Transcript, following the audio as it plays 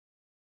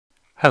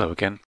Hello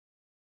again.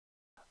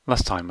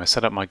 Last time I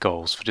set up my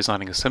goals for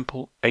designing a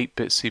simple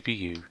 8-bit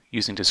CPU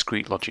using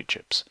discrete logic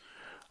chips.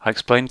 I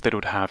explained that it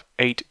would have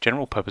 8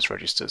 general purpose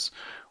registers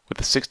with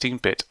a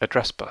 16-bit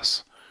address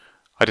bus.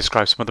 I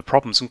described some of the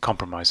problems and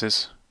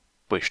compromises,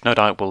 which no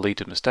doubt will lead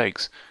to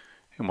mistakes,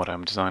 in what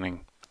I'm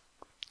designing.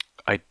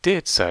 I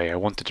did say I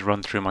wanted to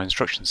run through my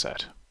instruction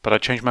set, but I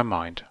changed my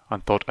mind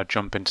and thought I'd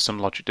jump into some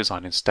logic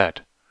design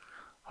instead.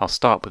 I'll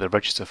start with a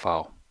register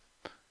file.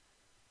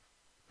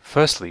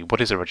 Firstly,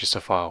 what is a register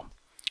file?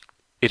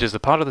 It is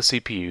the part of the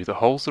CPU that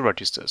holds the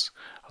registers,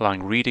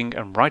 allowing reading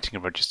and writing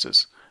of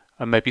registers,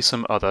 and maybe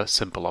some other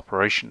simple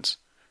operations.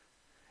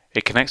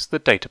 It connects to the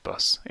data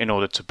bus in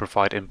order to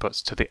provide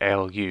inputs to the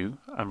ALU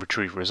and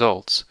retrieve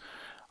results,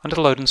 and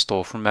to load and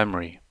store from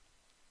memory.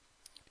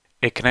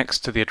 It connects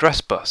to the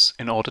address bus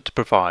in order to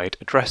provide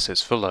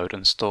addresses for load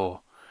and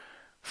store.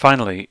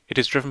 Finally, it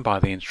is driven by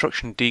the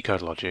instruction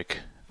decode logic,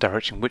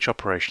 directing which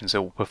operations it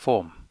will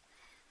perform.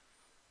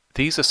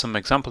 These are some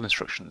example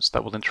instructions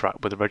that will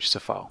interact with the register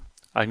file.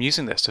 I'm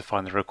using this to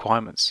find the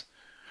requirements.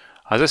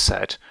 As I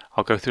said,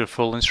 I'll go through a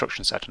full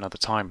instruction set another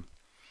time.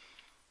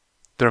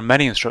 There are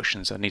many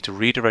instructions that need to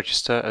read a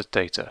register as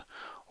data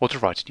or to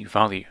write a new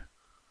value.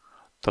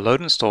 The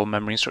load and store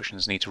memory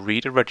instructions need to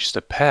read a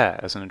register pair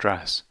as an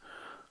address.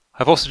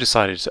 I've also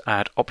decided to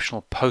add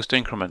optional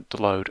post-increment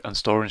to load and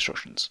store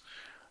instructions.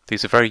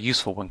 These are very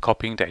useful when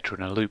copying data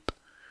in a loop.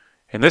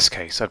 In this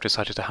case, I've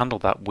decided to handle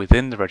that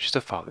within the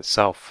register file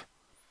itself.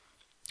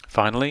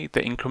 Finally,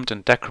 the increment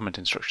and decrement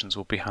instructions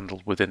will be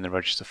handled within the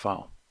register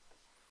file.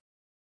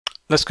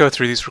 Let's go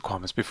through these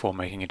requirements before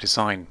making a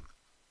design.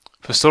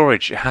 For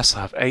storage, it has to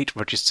have 8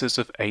 registers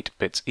of 8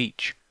 bits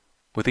each,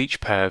 with each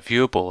pair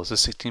viewable as a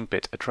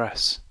 16-bit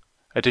address.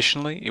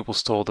 Additionally, it will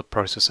store the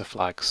processor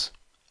flags.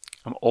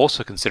 I'm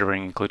also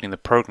considering including the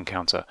program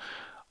counter,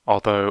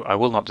 although I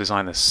will not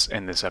design this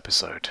in this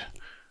episode.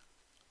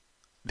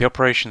 The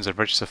operations a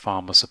register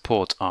file must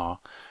support are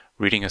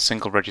reading a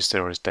single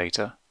register as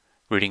data,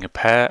 reading a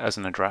pair as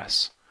an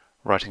address,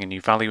 writing a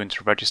new value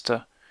into a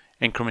register,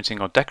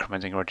 incrementing or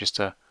decrementing a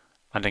register,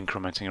 and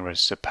incrementing a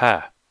register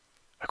pair.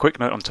 A quick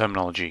note on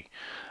terminology.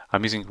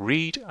 I'm using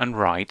read and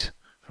write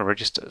for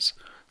registers,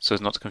 so as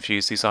not to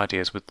confuse these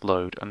ideas with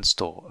load and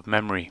store of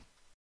memory.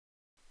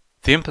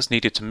 The inputs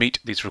needed to meet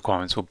these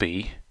requirements will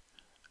be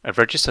a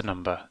register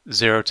number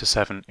 0 to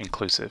 7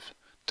 inclusive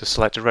to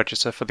select a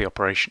register for the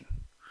operation,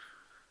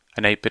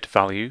 an 8-bit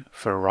value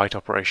for a write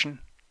operation,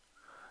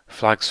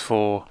 flags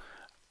for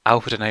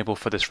output enable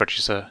for this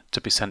register to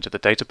be sent to the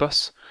data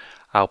bus,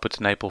 output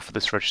enable for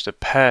this register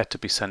pair to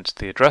be sent to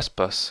the address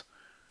bus,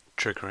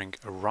 triggering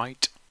a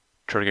write,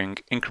 triggering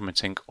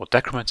incrementing or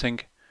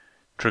decrementing,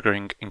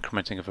 triggering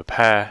incrementing of a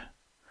pair,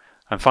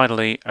 and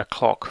finally a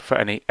clock for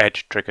any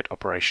edge triggered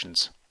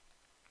operations.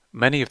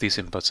 Many of these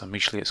inputs are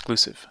mutually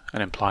exclusive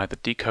and imply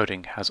that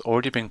decoding has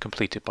already been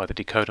completed by the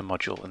decoder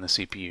module in the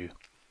CPU.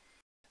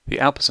 The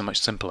outputs are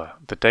much simpler.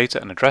 The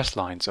data and address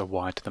lines are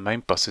wired to the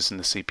main buses in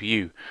the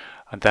CPU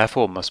and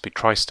therefore must be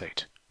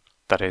tri-state,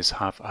 that is,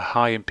 have a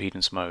high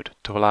impedance mode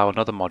to allow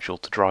another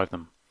module to drive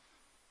them.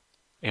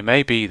 It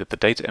may be that the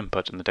data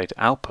input and the data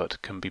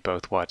output can be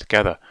both wired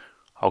together.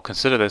 I'll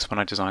consider this when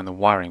I design the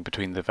wiring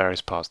between the various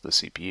parts of the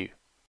CPU.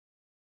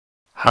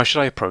 How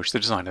should I approach the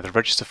design of the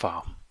register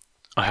file?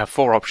 I have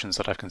 4 options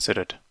that I've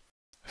considered.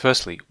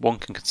 Firstly, one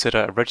can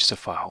consider a register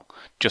file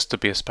just to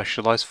be a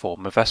specialized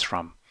form of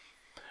SRAM.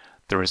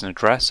 There is an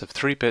address of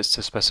 3 bits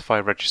to specify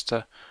a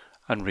register,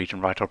 and read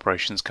and write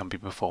operations can be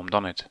performed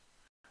on it.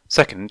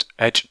 Second,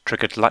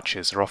 edge-triggered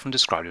latches are often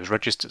described as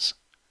registers.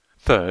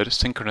 Third,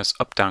 synchronous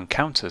up-down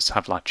counters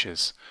have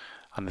latches,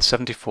 and the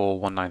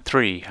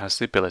 74193 has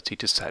the ability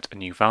to set a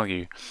new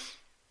value.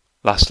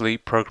 Lastly,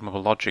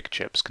 programmable logic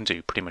chips can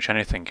do pretty much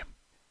anything.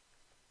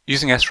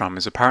 Using SRAM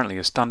is apparently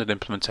a standard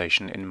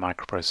implementation in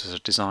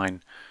microprocessor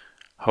design.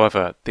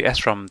 However, the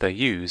SRAM they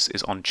use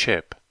is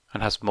on-chip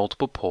and has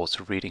multiple ports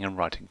for reading and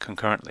writing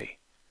concurrently.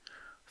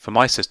 For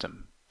my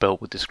system, built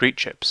with discrete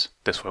chips,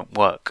 this won't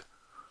work.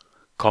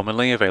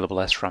 Commonly available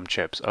SRAM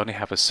chips only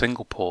have a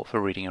single port for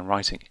reading and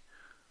writing.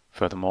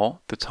 Furthermore,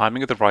 the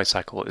timing of the write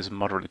cycle is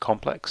moderately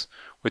complex,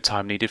 with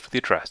time needed for the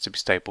address to be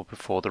stable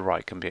before the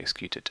write can be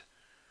executed.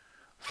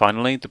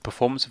 Finally, the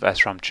performance of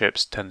SRAM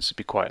chips tends to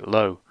be quite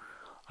low.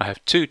 I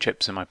have 2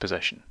 chips in my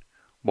possession,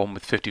 one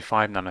with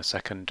 55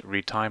 nanosecond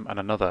read time and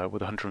another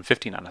with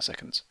 150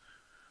 nanoseconds.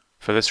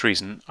 For this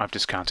reason, I've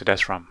discounted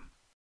SRAM.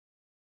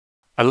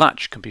 A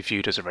latch can be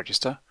viewed as a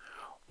register.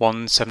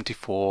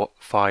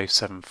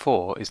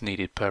 174574 is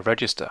needed per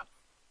register.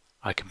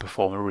 I can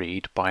perform a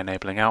read by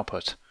enabling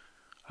output.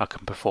 I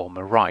can perform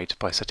a write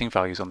by setting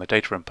values on the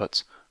data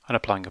inputs and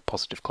applying a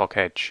positive clock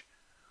edge.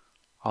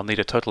 I'll need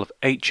a total of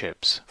 8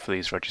 chips for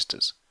these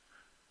registers.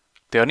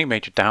 The only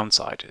major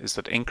downside is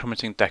that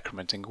incrementing and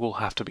decrementing will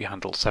have to be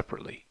handled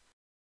separately.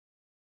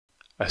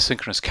 A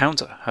synchronous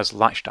counter has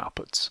latched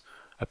outputs.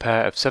 A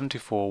pair of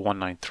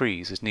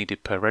 74193s is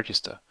needed per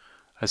register,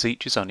 as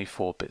each is only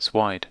 4 bits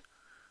wide.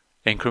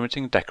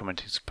 Incrementing and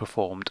decrementing is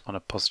performed on a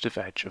positive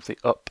edge of the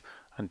up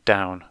and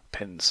down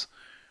pins.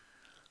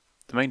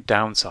 the main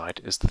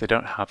downside is that they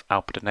don't have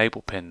output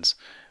enable pins,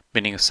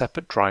 meaning a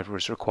separate driver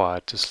is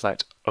required to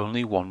select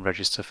only one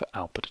register for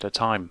output at a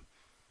time.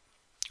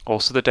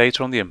 Also, the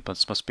data on the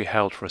inputs must be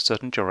held for a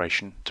certain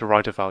duration to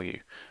write a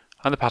value,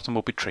 and the pattern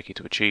will be tricky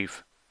to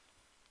achieve.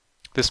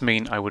 This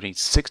means I would need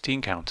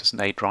 16 counters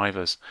and 8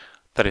 drivers,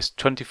 that is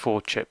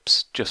 24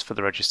 chips just for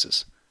the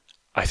registers.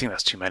 I think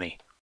that's too many.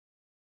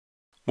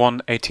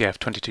 One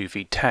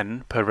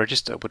ATF22V10 per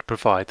register would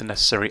provide the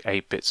necessary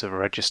 8 bits of a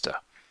register.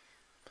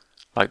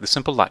 Like the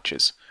simple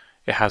latches,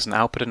 it has an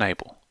output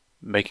enable,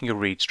 making a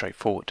read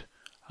straightforward,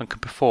 and can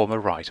perform a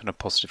write on a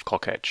positive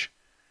clock edge.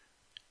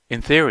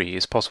 In theory, it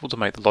is possible to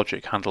make the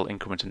logic handle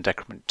increment and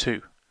decrement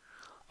too.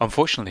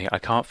 Unfortunately, I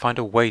can't find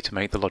a way to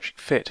make the logic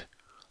fit.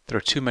 There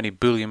are too many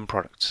Boolean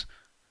products.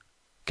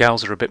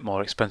 GALs are a bit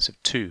more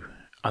expensive too,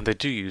 and they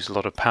do use a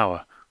lot of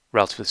power,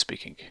 relatively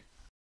speaking.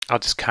 I'll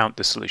discount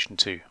this solution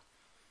too.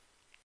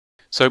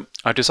 So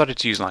I've decided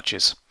to use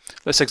latches.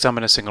 Let's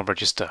examine a single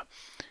register.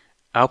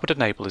 Output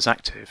enable is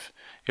active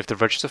if the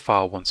register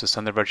file wants to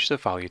send the register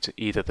value to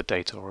either the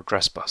data or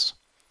address bus.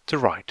 To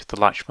write, the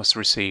latch must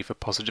receive a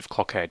positive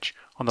clock edge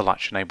on the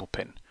latch enable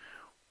pin,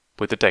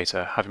 with the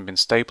data having been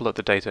stable at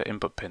the data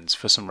input pins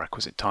for some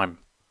requisite time.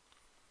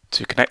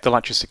 To connect the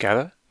latches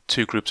together,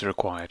 2 groups are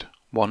required,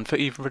 one for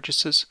even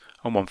registers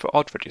and one for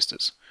odd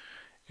registers.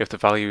 If the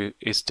value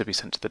is to be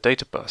sent to the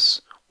data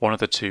bus, one of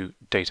the 2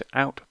 data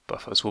out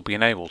buffers will be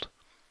enabled.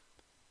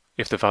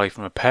 If the value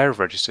from a pair of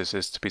registers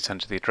is to be sent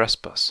to the address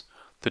bus,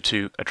 the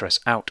 2 address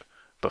out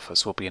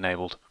buffers will be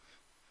enabled.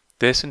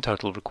 This in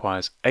total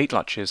requires 8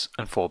 latches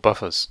and 4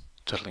 buffers,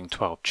 totaling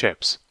 12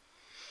 chips.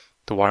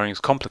 The wiring is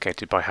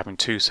complicated by having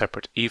 2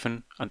 separate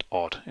even and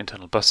odd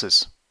internal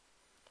buses.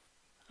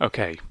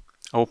 Okay,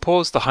 I will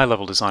pause the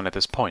high-level design at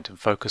this point and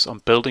focus on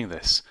building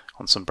this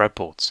on some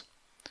breadboards.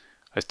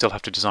 I still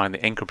have to design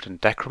the increment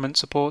and decrement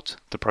support,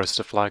 the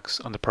processor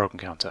flags, and the program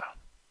counter.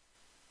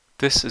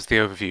 This is the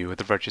overview of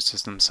the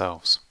registers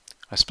themselves.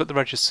 I split the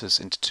registers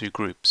into 2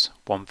 groups,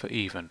 one for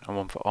even and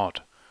one for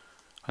odd,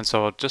 and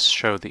so I'll just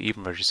show the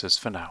even registers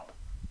for now.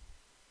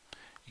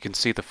 You can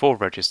see the 4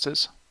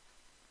 registers,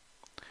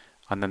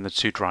 and then the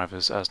 2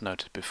 drivers as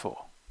noted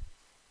before.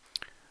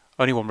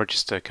 Only one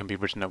register can be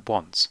written at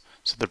once,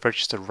 so the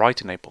register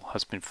write enable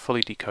has been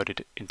fully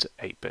decoded into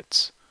 8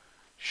 bits,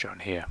 shown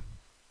here.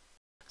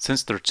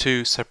 Since there are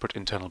 2 separate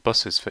internal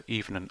buses for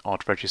even and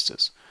odd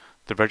registers,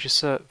 the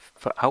register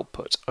for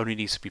output only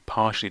needs to be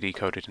partially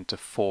decoded into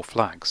 4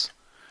 flags,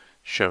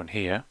 shown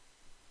here.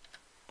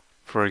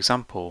 For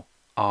example,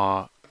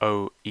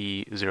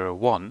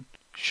 ROE01,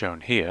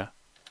 shown here,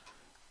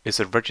 is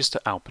a register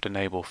output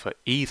enable for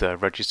either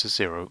register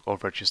 0 or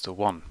register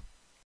 1.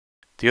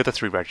 The other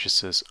 3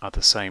 registers are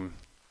the same.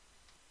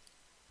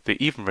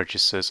 The even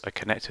registers are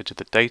connected to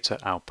the data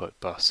output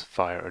bus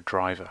via a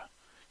driver,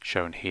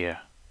 shown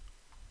here.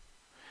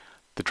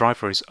 The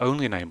driver is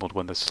only enabled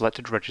when the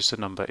selected register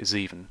number is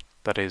even,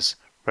 that is,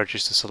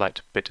 register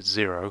select bit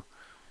 0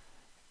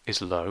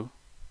 is low,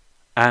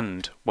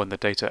 and when the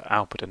data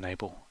output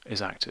enable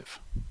is active.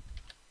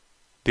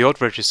 The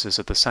odd registers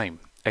are the same,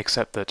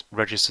 except that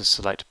register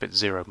select bit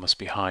 0 must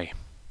be high.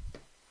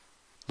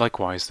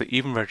 Likewise, the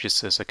even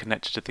registers are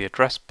connected to the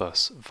address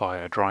bus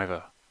via a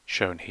driver,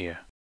 shown here.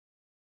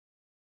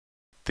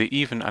 The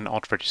even and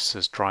odd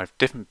registers drive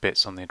different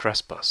bits on the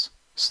address bus,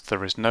 so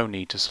there is no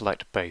need to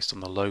select based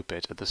on the low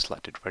bit of the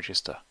selected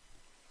register.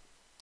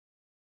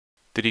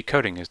 The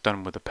decoding is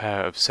done with a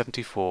pair of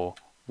 74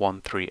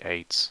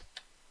 138s.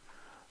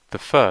 The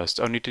first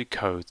only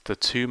decodes the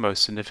 2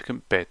 most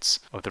significant bits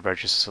of the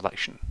register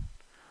selection,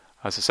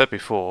 as I said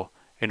before,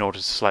 in order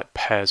to select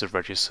pairs of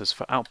registers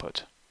for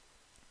output.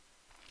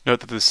 Note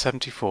that the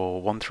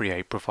 74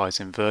 138 provides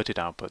inverted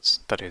outputs,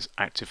 that is,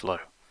 active low.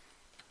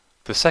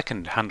 The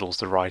second handles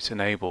the write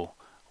enable,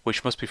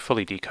 which must be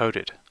fully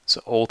decoded,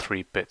 so all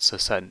 3 bits are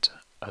sent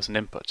as an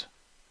input.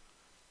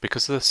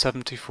 Because the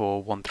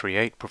 74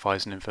 138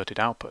 provides an inverted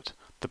output,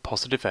 the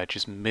positive edge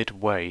is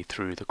midway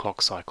through the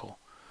clock cycle.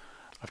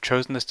 I've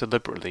chosen this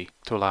deliberately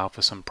to allow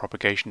for some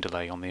propagation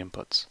delay on the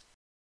inputs.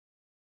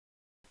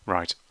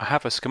 Right, I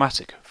have a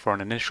schematic for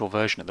an initial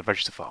version of the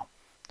register file.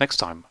 Next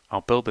time,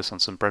 I'll build this on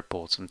some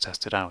breadboards and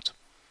test it out.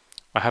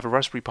 I have a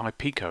Raspberry Pi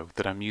Pico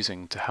that I'm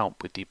using to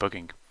help with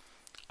debugging.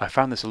 I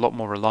found this a lot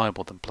more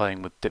reliable than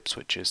playing with dip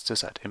switches to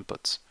set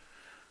inputs.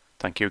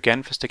 Thank you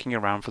again for sticking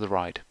around for the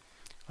ride.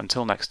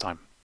 Until next time.